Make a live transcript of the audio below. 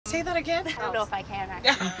Say that again. I don't know if I can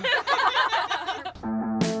actually.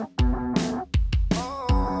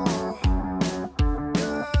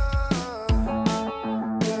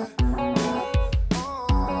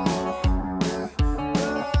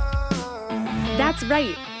 That's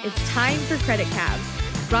right, it's time for Credit Cab,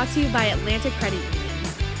 brought to you by Atlantic Credit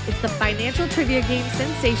Unions. It's the financial trivia game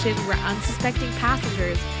sensation where unsuspecting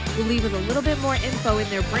passengers will leave with a little bit more info in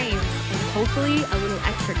their brains and hopefully a little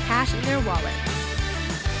extra cash in their wallets.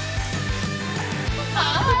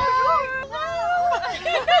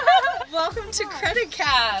 Welcome to Credit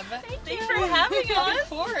Cab. Thanks for having us. Of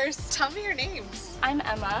course. Tell me your names. I'm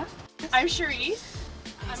Emma. I'm Charise.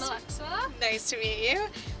 I'm Alexa. Nice to meet you.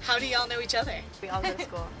 How do y'all know each other? We all go to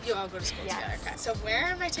school. You all go to school Yes. together. Okay. So where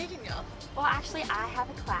am I taking y'all? Well, actually, I have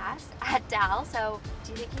a class at Dal, so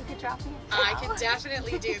do you think you could drop me at I Dal? can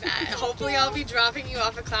definitely do that. Hopefully I'll be dropping you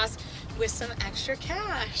off a class with some extra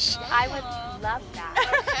cash. I would love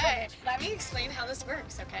that. Okay, let me explain how this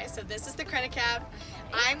works, okay? So this is the Credit Cab.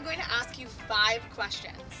 I'm going to ask you 5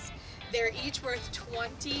 questions. They're each worth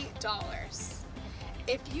 $20.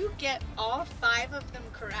 If you get all 5 of them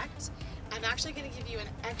correct, I'm actually going to give you an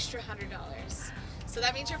extra $100. So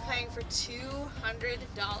that means you're playing for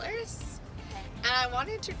 $200. And I want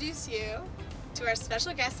to introduce you to our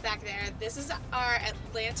special guest back there. This is our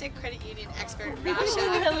Atlantic Credit Union expert,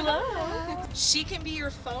 Rasha. Hello. She can be your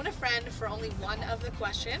phone a friend for only one of the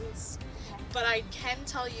questions, but I can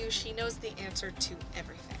tell you she knows the answer to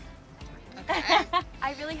everything. Okay?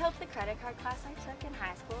 I really hope the credit card class I took in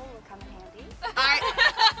high school will come in handy.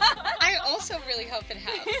 I also really hope it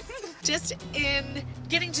has. Just in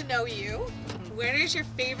getting to know you, where is your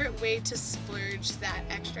favorite way to splurge that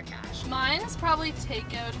extra cash? Mine's probably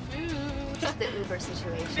takeout food. The Uber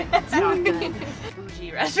situation. It's not good.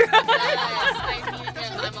 Bougie restaurant. Yes, I mean,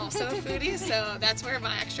 I'm also a foodie, so that's where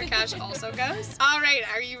my extra cash also goes. All right,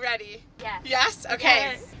 are you ready? Yes. Yes?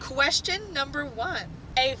 Okay. Yes. Question number 1.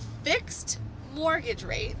 A fixed mortgage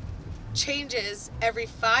rate changes every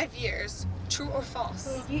 5 years. True or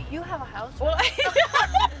false? You have a house? Well,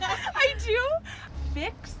 I do.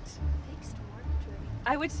 Fixed? Fixed mortgage rate.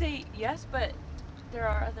 I would say yes, but there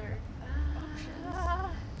are other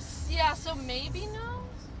options. Yeah, so maybe no?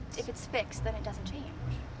 If it's fixed, then it doesn't change.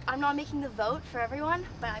 I'm not making the vote for everyone,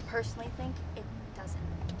 but I personally think it doesn't.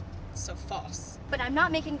 So false. But I'm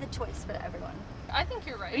not making the choice for everyone. I think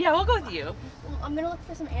you're right. Yeah, we'll go with you. Well, I'm gonna look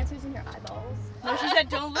for some answers in your eyeballs. No, she said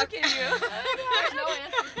don't look at you. There's no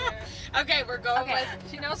answers there. Okay, we're going Okay. with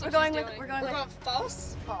She knows We're what going she's with doing. we're going we're with going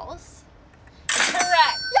false. false.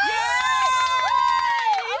 Correct.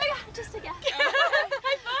 Oh my god, just a guess.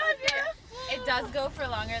 It does go for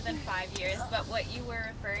longer than 5 years, but what you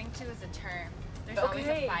were referring to is a term. There's always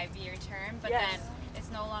Okay. a 5-year term, but Yes. then it's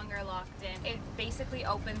no longer locked in. It basically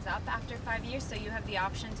opens up after 5 years, so you have the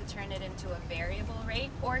option to turn it into a variable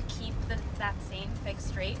rate or keep that same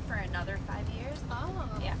fixed rate for another 5 years. Oh.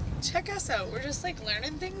 Yeah. Check us out. We're just like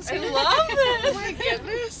learning things. I here. love this. Oh my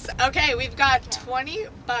goodness. Okay, we've got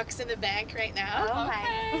 $20 in the bank right now. Oh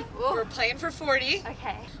my. We're playing for 40.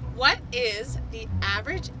 Okay. What is the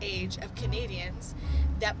average age of Canadians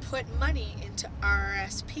that put money into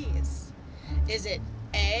RRSPs? Is it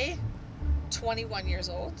A, 21 years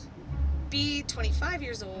old, B, 25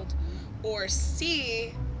 years old, or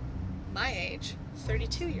C, my age,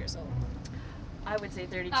 32 years old? I would say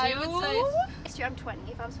 32. I would say Next year I'm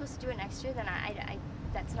 20. If I'm supposed to do it next year, then I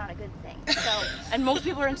that's not a good thing. So And most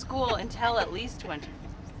people are in school until at least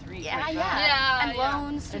 23. yeah, 25. Yeah, And yeah.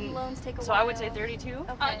 loans, student loans take a while. So I would say 32.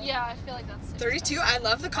 Okay. yeah, I feel like that's safe. 32, I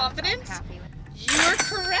love the I'm confidence. happy with You're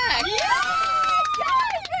correct. Yes,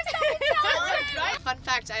 Right. Fun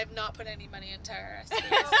fact, I have not put any money into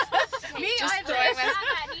RRSPs. Me Just either. throwing my...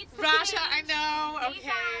 Rasha, I know.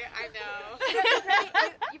 Okay, I know.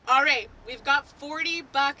 All right, we've got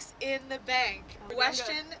 $40 in the bank.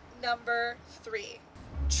 Question number 3.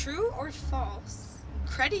 True or false?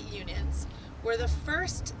 Credit unions were the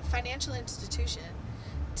first financial institution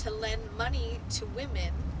to lend money to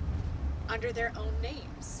women under their own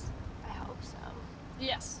names. I hope so.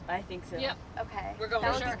 Yes. I think so. Yep. Okay. We're going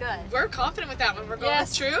that with would be good. We're confident with that one. We're going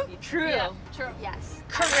Yes. with true? True. Yeah, true. Yes.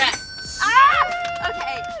 Correct. Ah!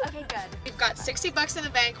 Okay. Okay. Good. We've got $60 in the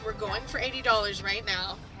bank. We're going for $80 right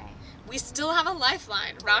now. Okay. We still have a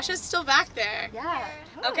lifeline. Rasha's still back there. Yeah.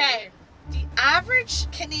 Okay. The average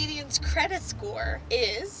Canadian's credit score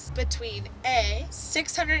is between A,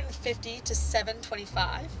 650 to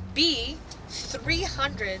 725, B,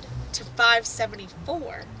 300 to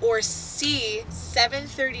 574, or C,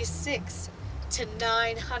 736 to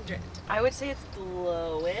 900. I would say it's the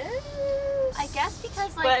lowest. I guess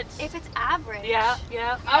because like But- if it's average, Yeah.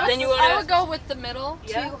 Then you I wanna. would go with the middle.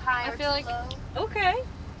 Yeah. too high I or feel too like- low. Okay.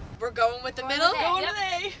 We're going with the Going middle? with it. Going Yep.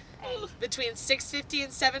 today. Between 650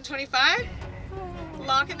 and 725?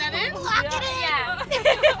 Locking that in? Lock it in. Yeah.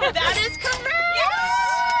 That is correct!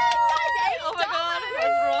 Oh my god, I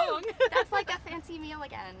was wrong. That's like a fancy meal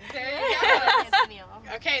again. There you That's go. a fancy meal.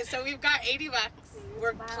 Okay, so we've got 80 bucks.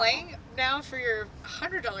 We're Wow. playing now for your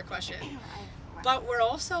 $100 question, but we're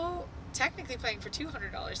also technically playing for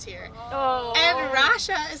 $200 here. Oh. And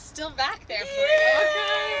Rasha is still back there for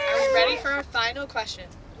you. Are we ready for our final question?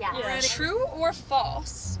 Yeah. Yeah. Ready. True or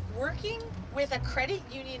false, working with a credit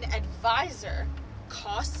union advisor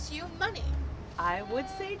costs you money? I would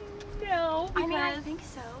say no I mean, I because, think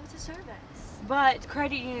so. It's a service. but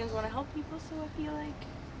credit unions want to help people, so I feel like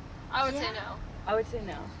I would say Yeah. no. I would say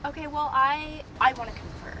no. Okay, well, I want to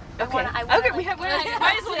confer. Okay. I wanna, Okay, like, we have. Yeah.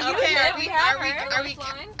 Might as well use Okay, it. are we have are we her. are we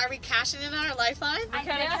Lifeline? are we cashing in on our lifeline? We kind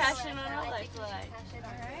of Yes. cash in on our lifeline.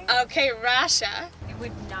 Okay, Rasha. It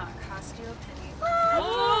would not cost you a penny.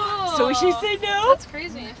 Oh. So we should say no. That's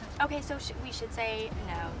crazy. Okay, so we should say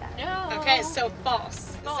no then. No. Okay, so false.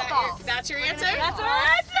 Is that False. that's your We're answer? gonna say That's our false.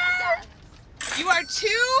 answer. Yes. You are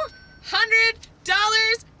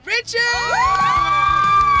 $200 richer.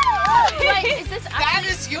 Wait, is this That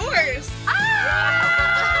is yours. Ah!